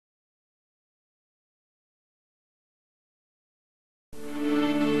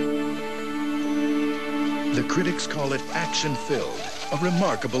Critics call it action-filled, a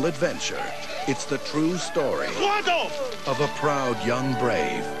remarkable adventure. It's the true story Squanto! of a proud young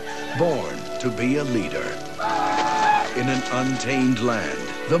brave, born to be a leader. In an untamed land,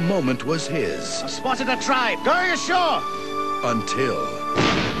 the moment was his. I've spotted a tribe. Go ashore! Until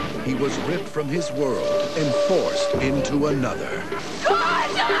he was ripped from his world and forced into another.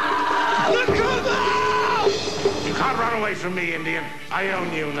 Look out! You can't run away from me, Indian. I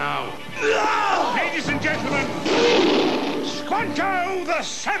own you now. No! Ladies and gentlemen, Squanto the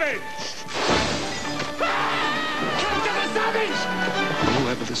Savage! Captain the Savage!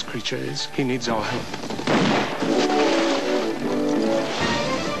 Whoever this creature is, he needs our help.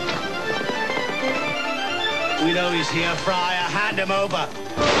 We know he's here, Friar. Hand him over.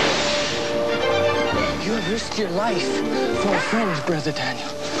 You have risked your life for a friend, Brother Daniel.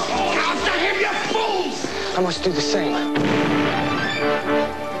 After him, you fools! I must do the same.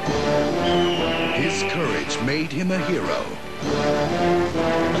 His courage made him a hero.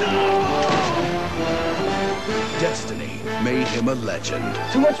 Destiny made him a legend.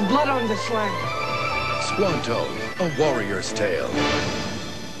 Too much blood on this land. Squanto, A Warrior's Tale.